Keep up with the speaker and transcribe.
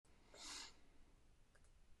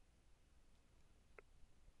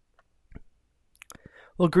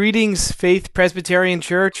Well, greetings, Faith Presbyterian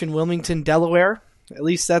Church in Wilmington, Delaware. At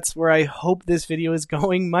least that's where I hope this video is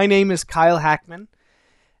going. My name is Kyle Hackman,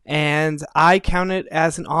 and I count it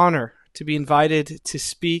as an honor to be invited to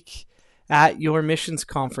speak at your missions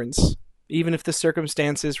conference, even if the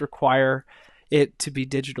circumstances require it to be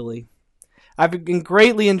digitally. I've been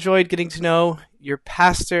greatly enjoyed getting to know your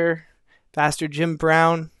pastor, Pastor Jim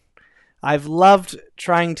Brown. I've loved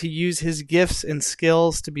trying to use his gifts and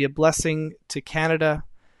skills to be a blessing to Canada.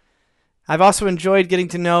 I've also enjoyed getting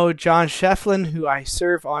to know John Shefflin, who I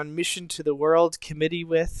serve on Mission to the World committee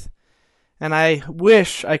with. And I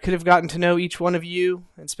wish I could have gotten to know each one of you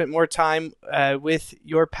and spent more time with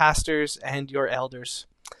your pastors and your elders.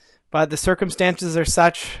 But the circumstances are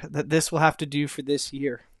such that this will have to do for this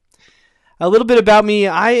year. A little bit about me.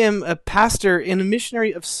 I am a pastor and a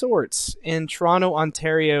missionary of sorts in Toronto,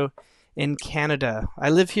 Ontario, in Canada. I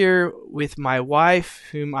live here with my wife,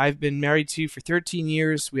 whom I've been married to for 13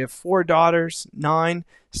 years. We have 4 daughters, 9,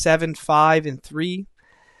 7, 5, and 3.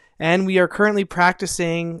 And we are currently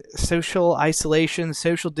practicing social isolation,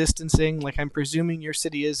 social distancing, like I'm presuming your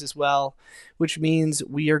city is as well, which means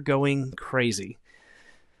we are going crazy.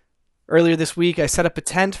 Earlier this week, I set up a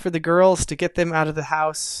tent for the girls to get them out of the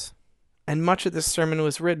house, and much of this sermon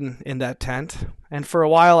was written in that tent. And for a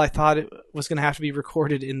while, I thought it was going to have to be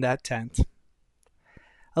recorded in that tent.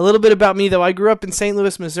 A little bit about me, though. I grew up in St.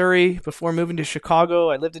 Louis, Missouri before moving to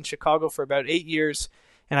Chicago. I lived in Chicago for about 8 years,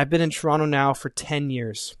 and I've been in Toronto now for 10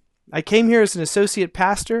 years. I came here as an associate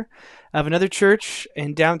pastor of another church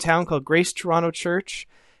in downtown called Grace Toronto Church.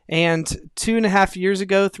 And 3 years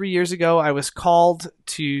ago, I was called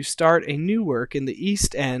to start a new work in the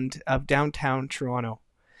East End of downtown Toronto.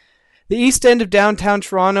 The East End of downtown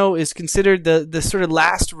Toronto is considered the sort of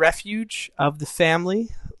last refuge of the family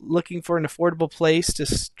looking for an affordable place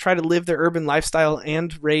to try to live their urban lifestyle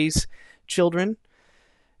and raise children.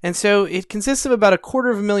 And so it consists of about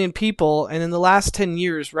 250,000 people, and in the last 10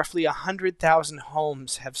 years, roughly 100,000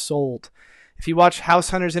 homes have sold. If you watch House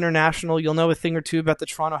Hunters International, you'll know a thing or two about the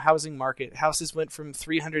Toronto housing market. Houses went from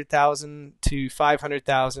 300,000 to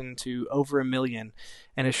 500,000 to over 1 million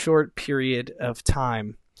in a short period of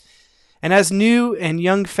time. And as new and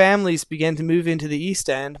young families began to move into the East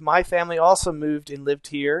End, my family also moved and lived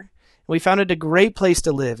here. We found it a great place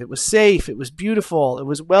to live. It was safe, it was beautiful, it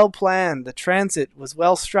was well planned, the transit was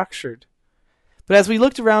well structured. But as we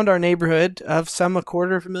looked around our neighborhood of some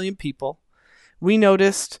 250,000 people, we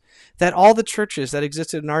noticed that all the churches that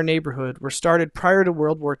existed in our neighborhood were started prior to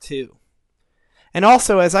World War II. And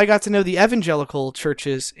also, as I got to know the evangelical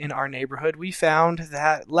churches in our neighborhood, we found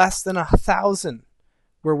that less than 1,000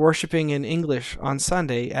 were worshiping in English on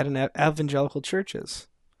Sunday at an evangelical churches.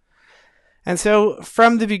 And so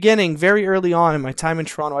from the beginning, very early on in my time in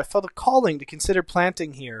Toronto, I felt a calling to consider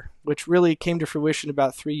planting here, which really came to fruition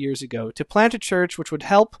about 3 years ago, to plant a church which would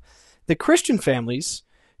help the Christian families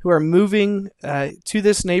who are moving to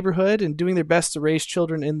this neighborhood and doing their best to raise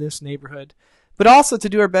children in this neighborhood, but also to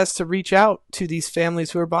do our best to reach out to these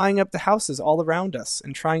families who are buying up the houses all around us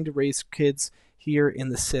and trying to raise kids here in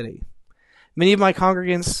the city. Many of my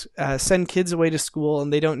congregants send kids away to school,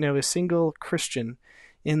 and they don't know a single Christian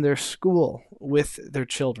in their school with their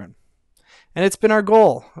children. And it's been our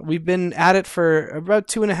goal. We've been at it for about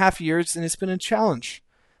 2.5 years, and it's been a challenge,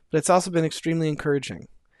 but it's also been extremely encouraging.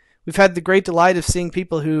 We've had the great delight of seeing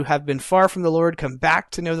people who have been far from the Lord come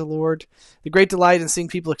back to know the Lord, the great delight in seeing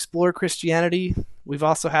people explore Christianity. We've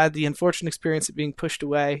also had the unfortunate experience of being pushed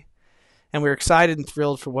away, and we're excited and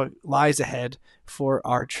thrilled for what lies ahead for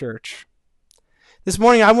our church. This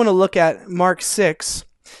morning, I want to look at Mark 6,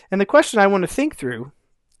 and the question I want to think through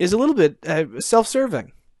is a little bit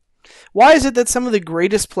self-serving. Why is it that some of the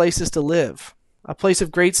greatest places to live, a place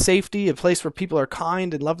of great safety, a place where people are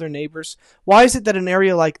kind and love their neighbors, why is it that an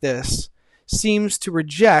area like this seems to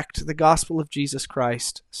reject the gospel of Jesus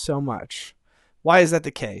Christ so much? Why is that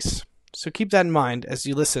the case? So keep that in mind as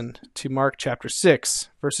you listen to Mark chapter 6,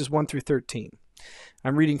 verses 1 through 13.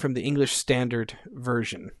 I'm reading from the English Standard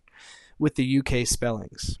Version with the UK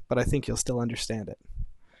spellings, but I think you'll still understand it.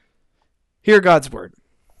 Hear God's word.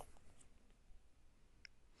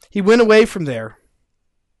 He went away from there,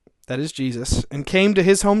 that is Jesus, and came to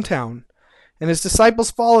his hometown, and his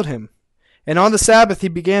disciples followed him. And on the Sabbath he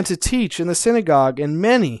began to teach in the synagogue, and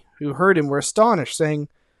many who heard him were astonished, saying,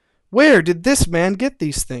 "Where did this man get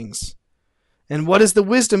these things? And what is the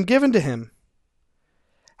wisdom given to him?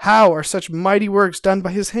 How are such mighty works done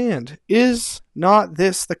by his hand? Is not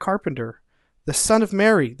this the carpenter, the son of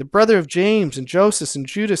Mary, the brother of James and Joseph and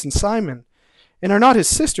Judas and Simon? And are not his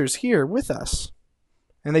sisters here with us?"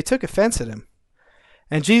 And they took offense at him.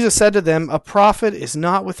 And Jesus said to them, "A prophet is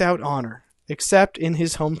not without honor, except in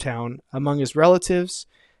his hometown, among his relatives,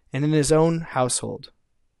 and in his own household.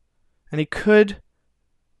 And he could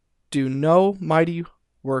do no mighty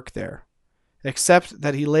work there, except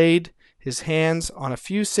that he laid his hands on a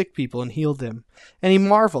few sick people and healed them. And he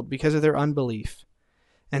marveled because of their unbelief.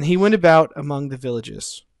 And he went about among the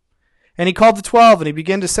villages. And he called the 12, and he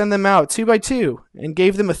began to send them out 2 by 2, and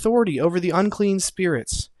gave them authority over the unclean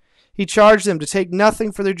spirits. He charged them to take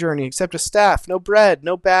nothing for their journey except a staff, no bread,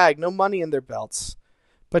 no bag, no money in their belts,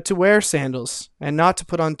 but to wear sandals, and not to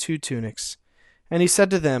put on 2 tunics. And he said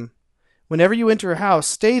to them, whenever you enter a house,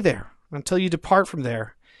 stay there until you depart from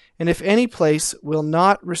there. And if any place will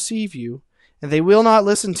not receive you, and they will not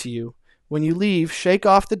listen to you, when you leave, shake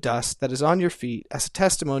off the dust that is on your feet as a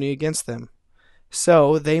testimony against them.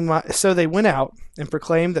 So they went out and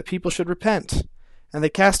proclaimed that people should repent. And they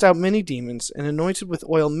cast out many demons and anointed with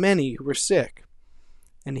oil many who were sick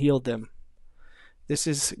and healed them. This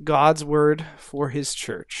is God's word for his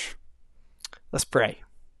church. Let's pray.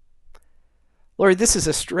 Lord, this is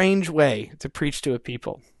a strange way to preach to a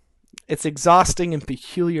people. It's exhausting and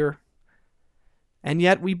peculiar, and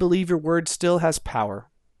yet we believe your word still has power.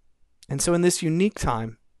 And so in this unique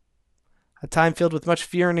time, a time filled with much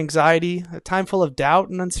fear and anxiety, a time full of doubt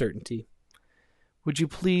and uncertainty, would you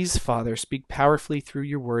please, Father, speak powerfully through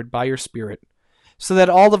your word by your Spirit, so that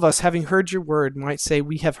all of us, having heard your word, might say,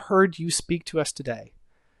 we have heard you speak to us today,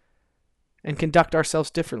 and conduct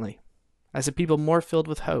ourselves differently, as a people more filled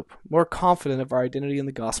with hope, more confident of our identity in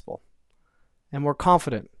the gospel, and more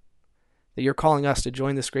confident that you're calling us to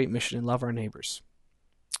join this great mission and love our neighbors.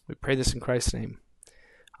 We pray this in Christ's name.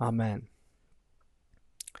 Amen.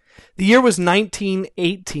 The year was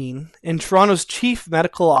 1918, and Toronto's chief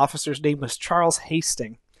medical officer's name was Charles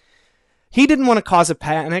Hastings. He didn't want to cause a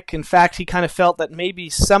panic. In fact, he kind of felt that maybe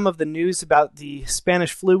some of the news about the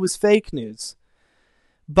Spanish flu was fake news.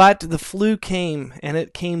 But the flu came, and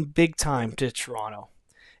it came big time to Toronto.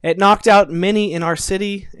 It knocked out many in our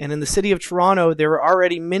city, and in the city of Toronto, there were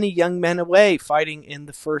already many young men away fighting in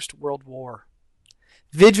the First World War.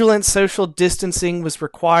 Vigilant social distancing was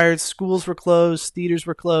required. Schools were closed. Theaters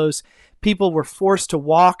were closed. People were forced to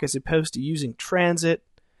walk as opposed to using transit.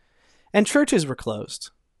 And churches were closed.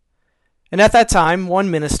 And at that time,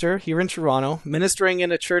 one minister here in Toronto, ministering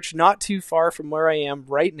in a church not too far from where I am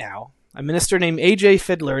right now, a minister named A.J.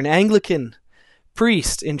 Fiddler, an Anglican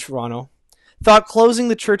priest in Toronto, thought closing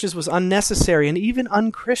the churches was unnecessary and even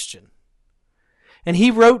unchristian. And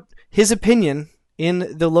he wrote his opinion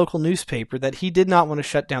in the local newspaper that he did not want to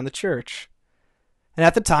shut down the church. And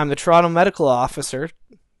at the time, the Toronto medical officer,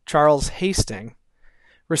 Charles Hastings,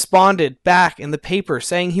 responded back in the paper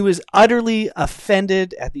saying he was utterly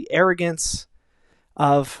offended at the arrogance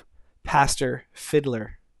of Pastor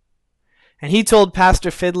Fiddler. And he told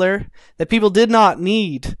Pastor Fiddler that people did not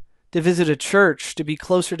need to visit a church to be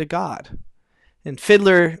closer to God. And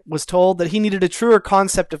Fiddler was told that he needed a truer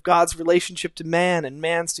concept of God's relationship to man and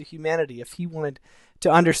man's to humanity if he wanted to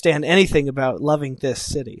understand anything about loving this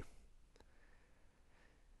city.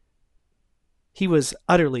 He was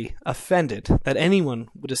utterly offended that anyone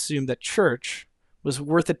would assume that church was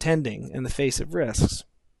worth attending in the face of risks.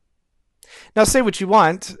 Now, say what you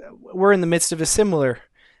want, we're in the midst of a similar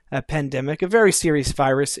pandemic. A very serious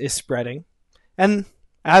virus is spreading, and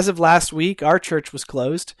as of last week, our church was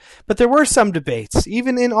closed, but there were some debates.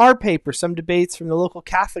 Even in our paper, some debates from the local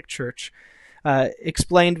Catholic Church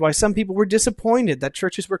explained why some people were disappointed that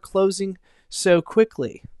churches were closing so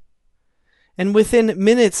quickly. And within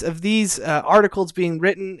minutes of these articles being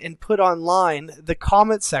written and put online, the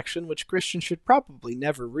comment section, which Christians should probably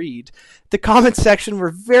never read, the comment section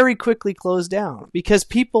were very quickly closed down because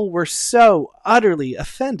people were so utterly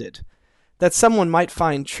offended that someone might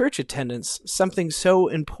find church attendance something so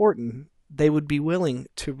important they would be willing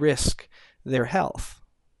to risk their health.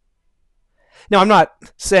 Now, I'm not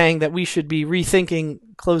saying that we should be rethinking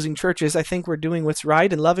closing churches. I think we're doing what's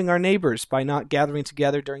right and loving our neighbors by not gathering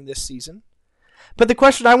together during this season. But the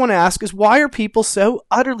question I want to ask is, why are people so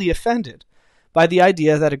utterly offended by the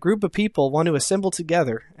idea that a group of people want to assemble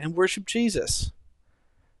together and worship Jesus?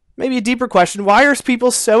 Maybe a deeper question, why are people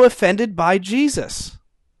so offended by Jesus?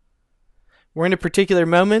 We're in a particular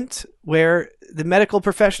moment where the medical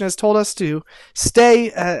profession has told us to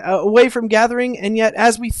stay away from gathering, and yet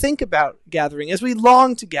as we think about gathering, as we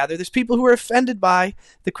long to gather, there's people who are offended by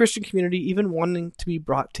the Christian community even wanting to be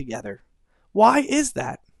brought together. Why is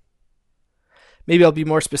that? Maybe I'll be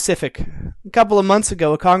more specific. A couple of months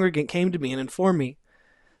ago, a congregant came to me and informed me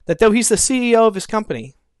that though he's the CEO of his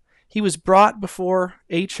company, he was brought before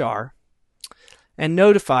HR and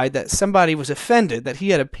notified that somebody was offended that he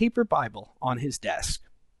had a paper Bible on his desk.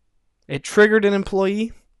 It triggered an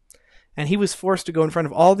employee, And he was forced to go in front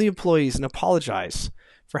of all the employees and apologize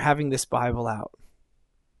for having this Bible out.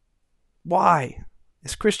 Why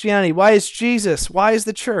is Christianity, why is Jesus, why is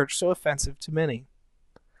the church so offensive to many?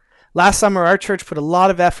 Last summer, our church put a lot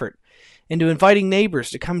of effort into inviting neighbors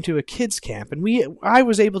to come to a kids camp, and I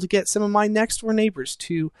was able to get some of my next door neighbors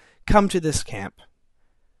to come to this camp.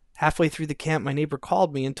 Halfway through the camp, my neighbor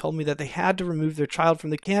called me and told me that they had to remove their child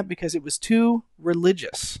from the camp because it was too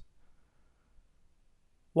religious.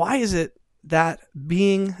 Why is it that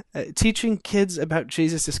teaching kids about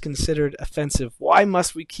Jesus is considered offensive? Why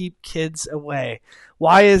must we keep kids away?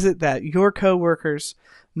 Why is it that your coworkers,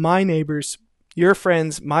 my neighbors, your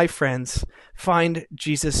friends, my friends, find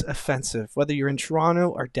Jesus offensive, whether you're in Toronto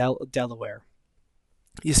or Delaware?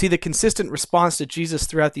 You see, the consistent response to Jesus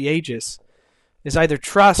throughout the ages is either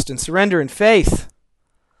trust and surrender and faith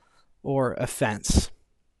or offense.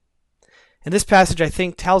 And this passage, I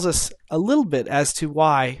think, tells us a little bit as to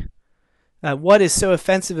why, what is so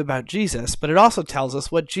offensive about Jesus, but it also tells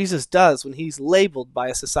us what Jesus does when he's labeled by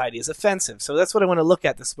a society as offensive. So that's what I want to look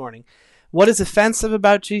at this morning. What is offensive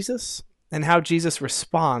about Jesus, and how Jesus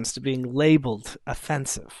responds to being labeled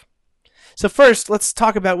offensive. So first, let's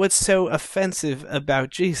talk about what's so offensive about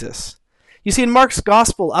Jesus. You see, in Mark's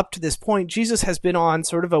gospel up to this point, Jesus has been on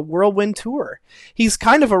sort of a whirlwind tour. He's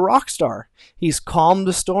kind of a rock star. He's calmed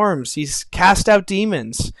the storms. He's cast out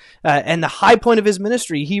demons. And the high point of his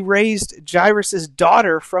ministry, he raised Jairus'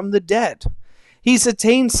 daughter from the dead. He's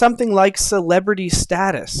attained something like celebrity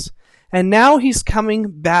status. And now he's coming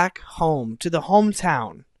back home to the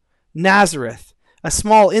hometown, Nazareth, a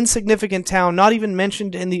small, insignificant town not even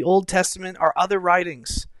mentioned in the Old Testament or other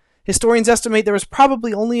writings. Historians estimate there was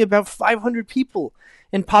probably only about 500 people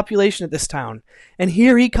in population at this town. And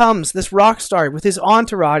here he comes, this rock star with his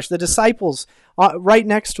entourage, the disciples right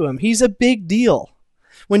next to him. He's a big deal.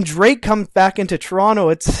 When Drake comes back into Toronto,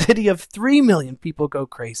 a city of 3 million people go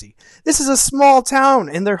crazy. This is a small town,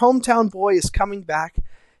 and their hometown boy is coming back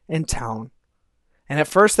in town. And at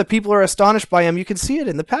first the people are astonished by him. You can see it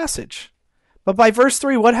in the passage. But by verse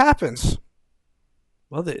 3, what happens?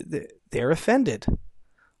 Well, they're offended.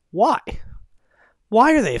 Why?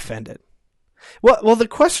 Why are they offended? Well, the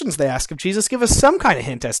questions they ask of Jesus give us some kind of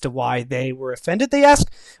hint as to why they were offended. They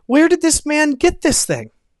ask, where did this man get this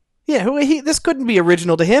thing? Yeah, this couldn't be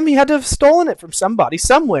original to him. He had to have stolen it from somebody,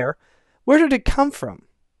 somewhere. Where did it come from?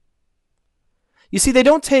 You see, they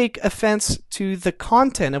don't take offense to the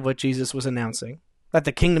content of what Jesus was announcing, that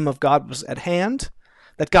the kingdom of God was at hand,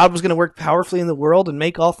 that God was going to work powerfully in the world and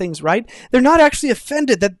make all things right. They're not actually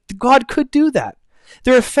offended that God could do that.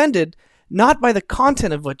 They're offended not by the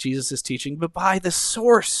content of what Jesus is teaching, but by the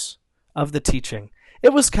source of the teaching.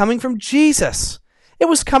 It was coming from Jesus. It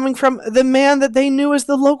was coming from the man that they knew as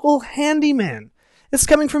the local handyman. It's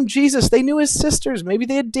coming from Jesus. They knew his sisters. Maybe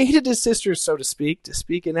they had dated his sisters, so to speak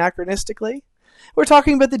anachronistically. We're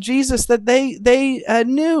talking about the Jesus that they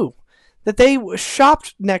knew, that they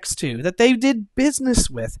shopped next to, that they did business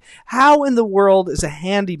with. How in the world is a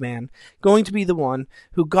handyman going to be the one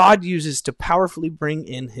who God uses to powerfully bring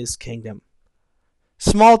in his kingdom?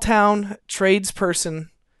 Small town tradesperson.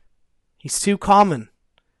 He's too common.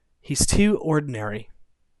 He's too ordinary.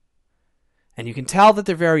 And you can tell that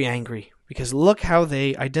they're very angry, because look how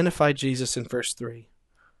they identify Jesus in verse 3.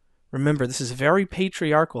 Remember, this is a very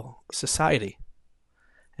patriarchal society.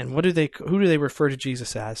 And who do they refer to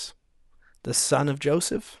Jesus as? The son of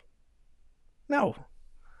Joseph? No.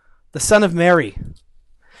 The son of Mary.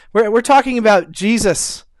 We're talking about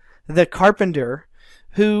Jesus, the carpenter,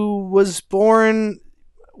 who was born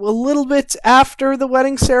a little bit after the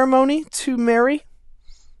wedding ceremony to Mary.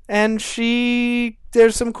 And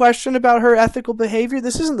there's some question about her ethical behavior.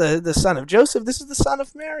 This isn't the son of Joseph. This is the son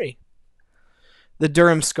of Mary. The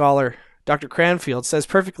Durham scholar, Dr. Cranfield, says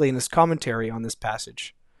perfectly in his commentary on this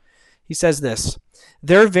passage. He says this: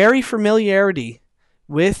 their very familiarity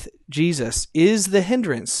with Jesus is the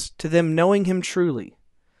hindrance to them knowing him truly,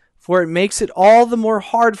 for it makes it all the more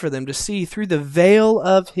hard for them to see through the veil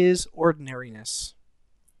of his ordinariness.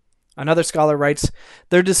 Another scholar writes,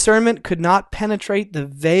 their discernment could not penetrate the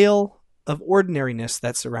veil of ordinariness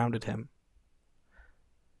that surrounded him.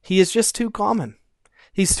 He is just too common.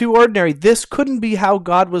 He's too ordinary. This couldn't be how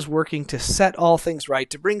God was working to set all things right,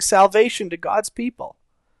 to bring salvation to God's people.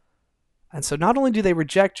 And so not only do they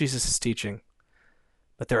reject Jesus' teaching,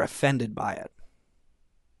 but they're offended by it.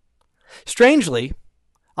 Strangely,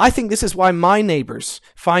 I think this is why my neighbors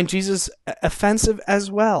find Jesus offensive as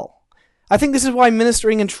well. I think this is why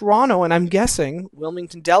ministering in Toronto, and I'm guessing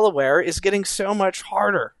Wilmington, Delaware, is getting so much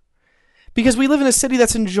harder. Because we live in a city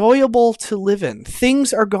that's enjoyable to live in.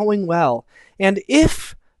 Things are going well. And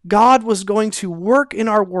if God was going to work in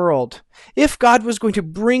our world, if God was going to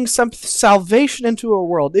bring some salvation into our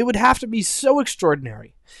world, it would have to be so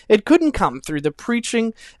extraordinary. It couldn't come through the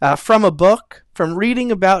preaching from a book, from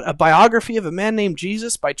reading about a biography of a man named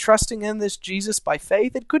Jesus, by trusting in this Jesus by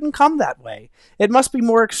faith. It couldn't come that way. It must be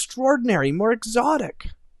more extraordinary, more exotic.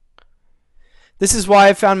 This is why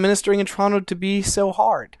I found ministering in Toronto to be so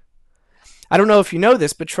hard. I don't know if you know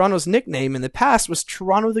this, but Toronto's nickname in the past was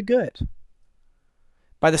Toronto the Good.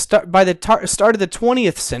 By the start of the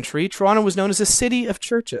 20th century, Toronto was known as a city of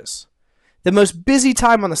churches. The most busy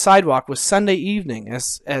time on the sidewalk was Sunday evening,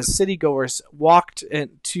 as citygoers walked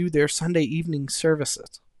to their Sunday evening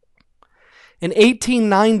services. In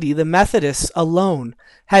 1890, the Methodists alone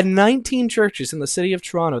had 19 churches in the city of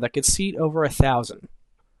Toronto that could seat over 1,000.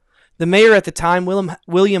 The mayor at the time,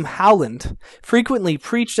 William Howland, frequently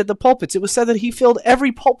preached at the pulpits. It was said that he filled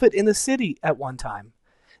every pulpit in the city at one time.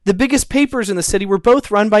 The biggest papers in the city were both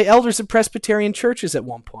run by elders of Presbyterian churches at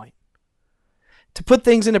one point. To put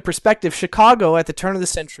things into perspective, Chicago at the turn of the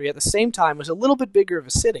century at the same time was a little bit bigger of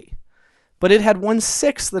a city, but it had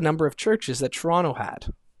 1/6 the number of churches that Toronto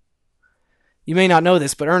had. You may not know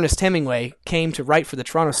this, but Ernest Hemingway came to write for the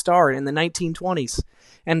Toronto Star in the 1920s,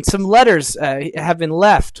 and some letters have been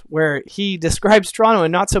left where he describes Toronto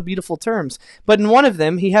in not so beautiful terms. But in one of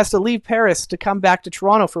them, he has to leave Paris to come back to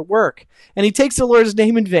Toronto for work, and he takes the Lord's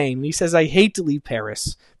name in vain. He says, "I hate to leave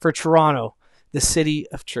Paris for Toronto, the city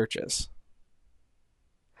of churches."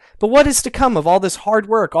 But what is to come of all this hard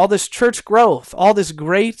work, all this church growth, all this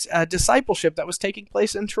great discipleship that was taking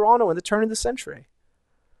place in Toronto in the turn of the century?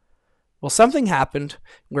 Well, something happened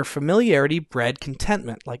where familiarity bred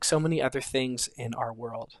contentment, like so many other things in our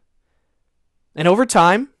world. And over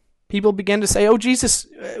time, people began to say, "Oh, Jesus,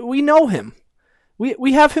 we know him.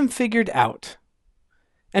 We have him figured out."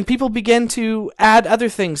 And people began to add other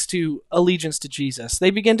things to allegiance to Jesus.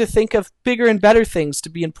 They began to think of bigger and better things to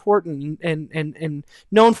be important and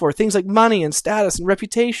known for, things like money and status and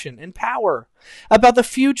reputation and power, about the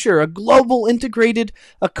future, a global integrated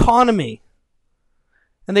economy.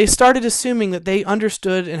 And they started assuming that they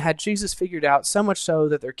understood and had Jesus figured out, so much so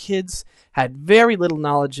that their kids had very little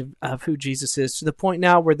knowledge of who Jesus is, to the point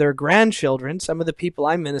now where their grandchildren, some of the people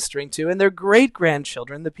I'm ministering to, and their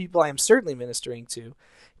great-grandchildren, the people I am certainly ministering to,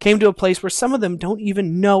 came to a place where some of them don't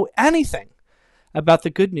even know anything about the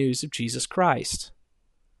good news of Jesus Christ.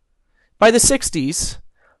 By the 60s,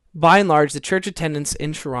 by and large, the church attendance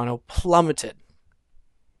in Toronto plummeted.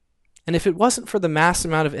 And if it wasn't for the mass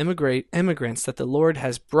amount of immigrants that the Lord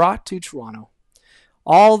has brought to Toronto,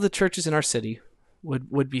 all the churches in our city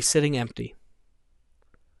would be sitting empty.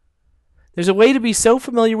 There's a way to be so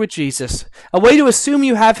familiar with Jesus, a way to assume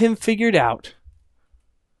you have him figured out,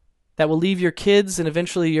 that will leave your kids and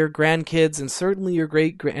eventually your grandkids and certainly your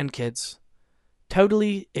great-grandkids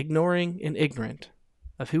totally ignoring and ignorant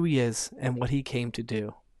of who he is and what he came to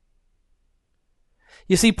do.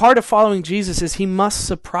 You see, part of following Jesus is he must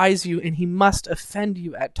surprise you and he must offend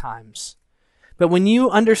you at times. But when you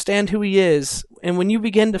understand who he is, and when you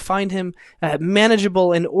begin to find him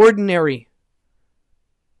manageable and ordinary,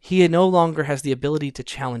 he no longer has the ability to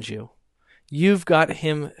challenge you. You've got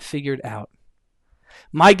him figured out.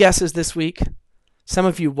 My guess is this week, some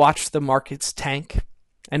of you watched the markets tank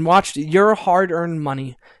and watched your hard-earned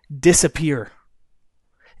money disappear.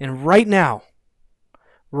 And right now,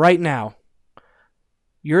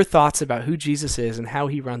 your thoughts about who Jesus is and how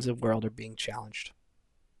he runs the world are being challenged.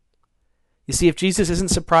 You see, if Jesus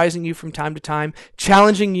isn't surprising you from time to time,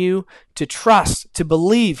 challenging you to trust, to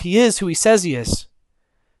believe he is who he says he is,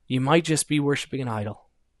 you might just be worshiping an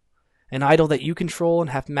idol that you control and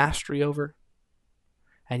have mastery over.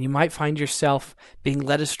 And you might find yourself being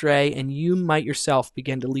led astray, and you might yourself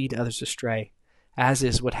begin to lead others astray, as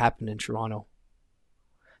is what happened in Toronto.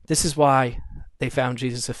 This is why they found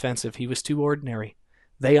Jesus offensive. He was too ordinary.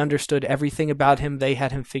 They understood everything about him. They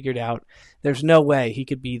had him figured out. There's no way he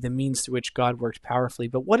could be the means through which God worked powerfully.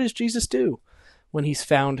 But what does Jesus do when he's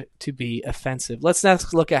found to be offensive? Let's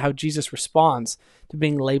next look at how Jesus responds to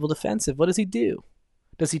being labeled offensive. What does he do?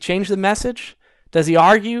 Does he change the message? Does he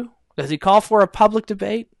argue? Does he call for a public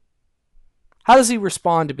debate? How does he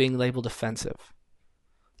respond to being labeled offensive?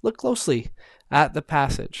 Look closely at the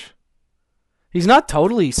passage. He's not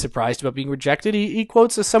totally surprised about being rejected. He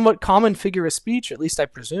quotes a somewhat common figure of speech, at least I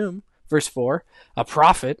presume. Verse 4, a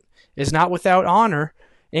prophet is not without honor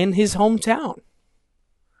in his hometown.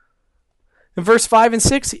 In verse 5 and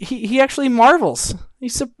 6, he actually marvels.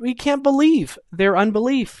 He can't believe their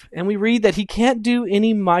unbelief. And we read that he can't do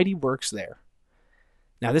any mighty works there.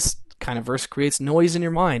 Now, this kind of verse creates noise in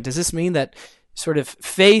your mind. Does this mean that sort of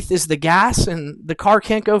faith is the gas and the car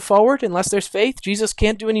can't go forward unless there's faith. Jesus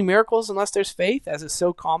can't do any miracles unless there's faith, as is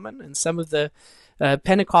so common in some of the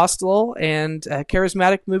Pentecostal and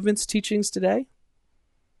charismatic movements' teachings today.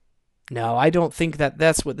 No, I don't think that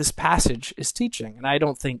that's what this passage is teaching, and I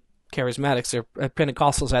don't think charismatics or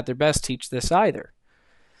Pentecostals at their best teach this either.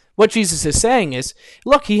 What Jesus is saying is,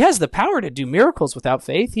 look, he has the power to do miracles without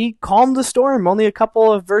faith. He calmed the storm only a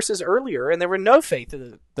couple of verses earlier, and there were no faith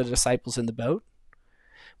of the disciples in the boat.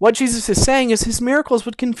 What Jesus is saying is his miracles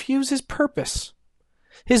would confuse his purpose.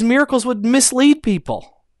 His miracles would mislead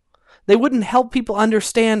people. They wouldn't help people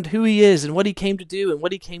understand who he is and what he came to do and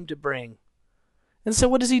what he came to bring. And so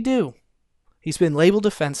what does he do? He's been labeled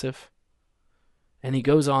offensive, and he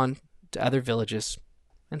goes on to other villages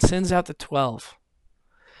and sends out the 12.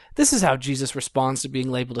 This is how Jesus responds to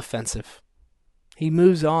being labeled offensive. He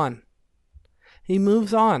moves on. He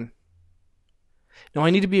moves on. Now, I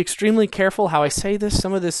need to be extremely careful how I say this.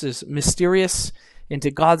 Some of this is mysterious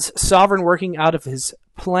into God's sovereign working out of his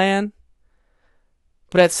plan.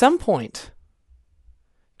 But at some point,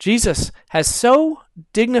 Jesus has so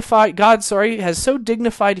dignified, has so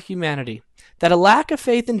dignified humanity that a lack of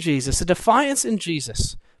faith in Jesus, a defiance in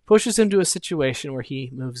Jesus, pushes him to a situation where he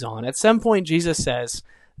moves on. At some point, Jesus says,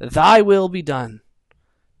 "Thy will be done,"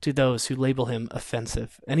 to those who label him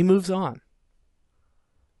offensive. And he moves on.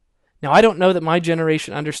 Now, I don't know that my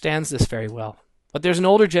generation understands this very well, but there's an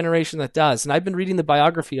older generation that does. And I've been reading the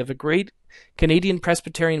biography of a great Canadian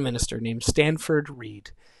Presbyterian minister named Stanford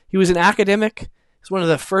Reed. He was an academic. He was one of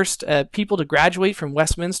the first people to graduate from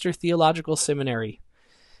Westminster Theological Seminary.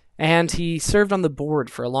 And he served on the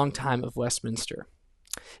board for a long time of Westminster.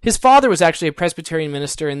 His father was actually a Presbyterian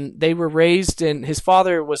minister, and they were raised in, his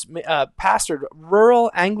father was pastored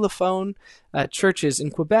rural Anglophone churches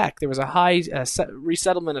in Quebec. There was a high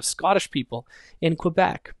resettlement of Scottish people in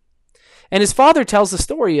Quebec. And his father tells the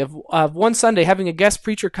story of one Sunday having a guest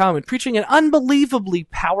preacher come and preaching an unbelievably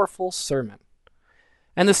powerful sermon.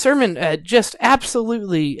 And the sermon just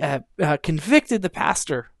absolutely convicted the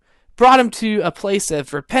pastor, brought him to a place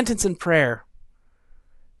of repentance and prayer.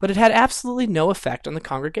 But it had absolutely no effect on the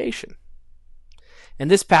congregation. And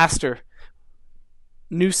this pastor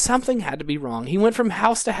knew something had to be wrong. He went from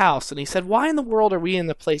house to house and he said, why in the world are we in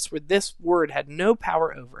the place where this word had no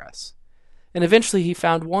power over us? And eventually he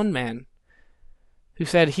found one man who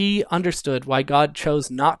said he understood why God chose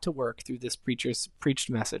not to work through this preacher's preached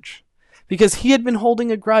message, because he had been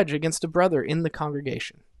holding a grudge against a brother in the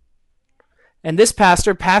congregation. And this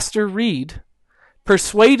pastor, Pastor Reed,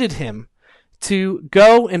 persuaded him to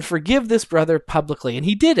go and forgive this brother publicly. And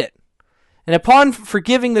he did it. And upon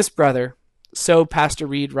forgiving this brother, so Pastor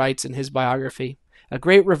Reed writes in his biography, a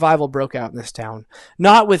great revival broke out in this town,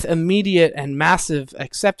 not with immediate and massive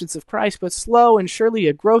acceptance of Christ, but slow and surely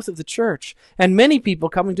a growth of the church, and many people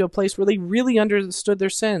coming to a place where they really understood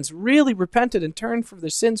their sins, really repented and turned from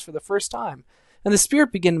their sins for the first time. And the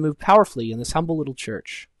Spirit began to move powerfully in this humble little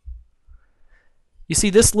church. You see,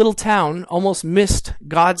 this little town almost missed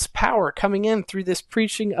God's power coming in through this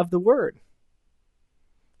preaching of the word.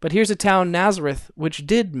 But here's a town, Nazareth, which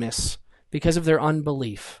did miss because of their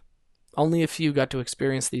unbelief. Only a few got to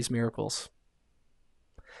experience these miracles.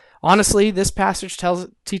 Honestly, this passage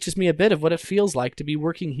teaches me a bit of what it feels like to be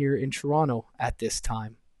working here in Toronto at this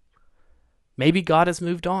time. Maybe God has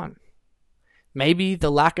moved on. Maybe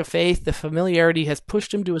the lack of faith, the familiarity has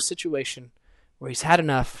pushed him to a situation where he's had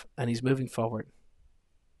enough and he's moving forward.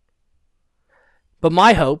 But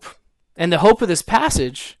my hope, and the hope of this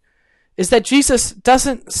passage, is that Jesus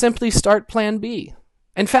doesn't simply start plan B.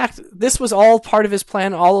 In fact, this was all part of his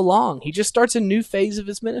plan all along. He just starts a new phase of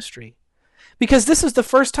his ministry. Because this is the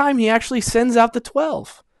first time he actually sends out the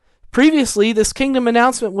 12. Previously, this kingdom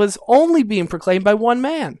announcement was only being proclaimed by one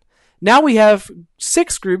man. Now we have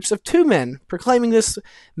 6 groups of 2 men proclaiming this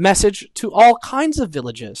message to all kinds of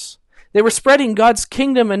villages. They were spreading God's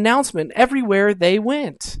kingdom announcement everywhere they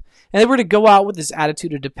went. And they were to go out with this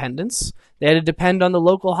attitude of dependence. They had to depend on the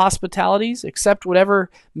local hospitalities, accept whatever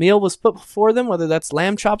meal was put before them, whether that's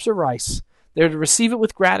lamb chops or rice. They were to receive it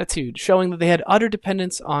with gratitude, showing that they had utter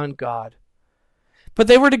dependence on God. But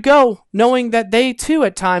they were to go knowing that they too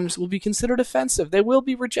at times will be considered offensive. They will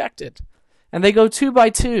be rejected. And they go 2 by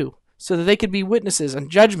 2 so that they could be witnesses in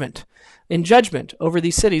judgment over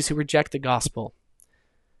these cities who reject the gospel.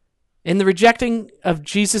 In the rejecting of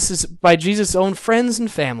Jesus by Jesus' own friends and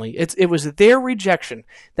family, it was their rejection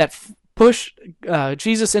that pushed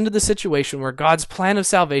Jesus into the situation where God's plan of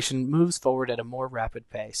salvation moves forward at a more rapid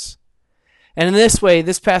pace. And in this way,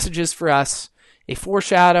 this passage is for us a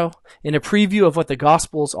foreshadow, and a preview of what the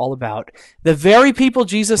gospel is all about. The very people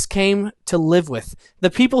Jesus came to live with, the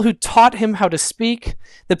people who taught him how to speak,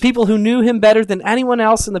 the people who knew him better than anyone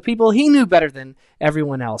else, and the people he knew better than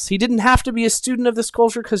everyone else. He didn't have to be a student of this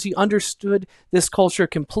culture because he understood this culture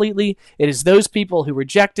completely. It is those people who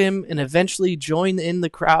reject him and eventually join in the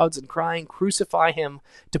crowds and crying, "Crucify him,"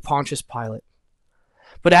 to Pontius Pilate.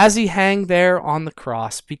 But as he hung there on the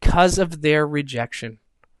cross, because of their rejection,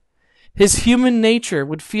 his human nature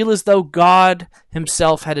would feel as though God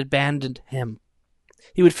himself had abandoned him.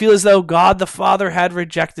 He would feel as though God the Father had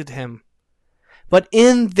rejected him. But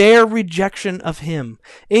in their rejection of him,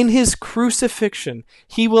 in his crucifixion,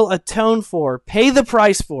 he will atone for, pay the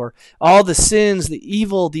price for, all the sins, the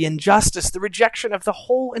evil, the injustice, the rejection of the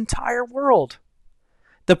whole entire world.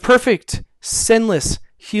 The perfect, sinless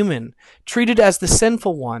human, treated as the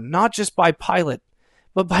sinful one, not just by Pilate,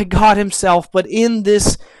 but by God himself. But in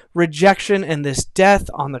this rejection and this death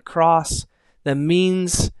on the cross, the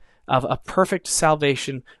means of a perfect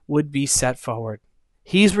salvation would be set forward.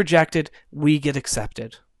 He's rejected, we get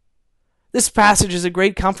accepted. This passage is a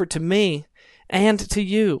great comfort to me and to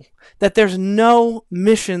you, that there's no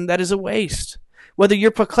mission that is a waste. Whether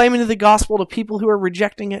you're proclaiming the gospel to people who are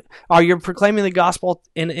rejecting it, or you're proclaiming the gospel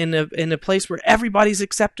in a place where everybody's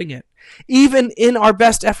accepting it. Even in our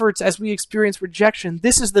best efforts as we experience rejection,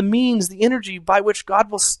 this is the means, the energy by which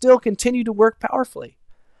God will still continue to work powerfully.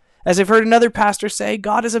 As I've heard another pastor say,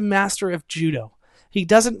 God is a master of judo. He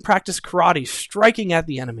doesn't practice karate, striking at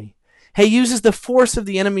the enemy. He uses the force of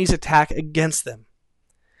the enemy's attack against them.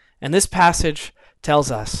 And this passage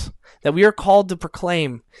tells us that we are called to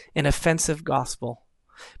proclaim an offensive gospel.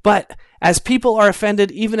 But as people are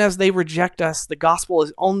offended, even as they reject us, the gospel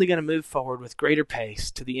is only going to move forward with greater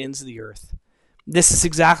pace to the ends of the earth. This is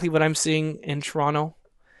exactly what I'm seeing in Toronto.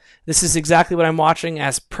 This is exactly what I'm watching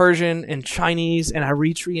as Persian and Chinese and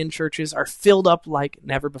Eritrean churches are filled up like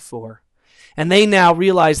never before. And they now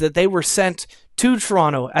realize that they were sent to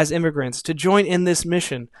Toronto as immigrants to join in this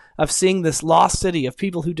mission of seeing this lost city of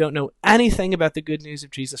people who don't know anything about the good news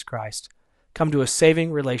of Jesus Christ come to a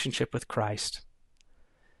saving relationship with Christ.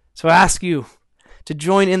 So I ask you to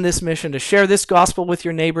join in this mission, to share this gospel with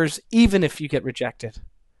your neighbors, even if you get rejected.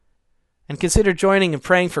 And consider joining and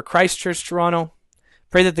praying for Christ Church Toronto.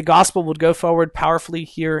 Pray that the gospel would go forward powerfully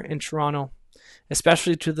here in Toronto,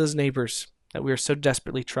 especially to those neighbors that we are so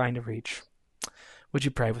desperately trying to reach. Would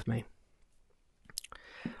you pray with me?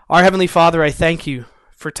 Our Heavenly Father, I thank you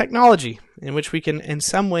for technology in which we can in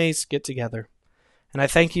some ways get together. And I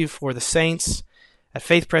thank you for the saints at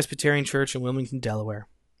Faith Presbyterian Church in Wilmington, Delaware.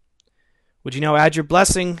 Would you now add your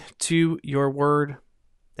blessing to your word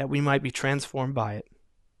that we might be transformed by it?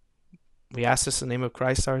 We ask this in the name of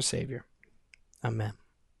Christ our Savior. Amen.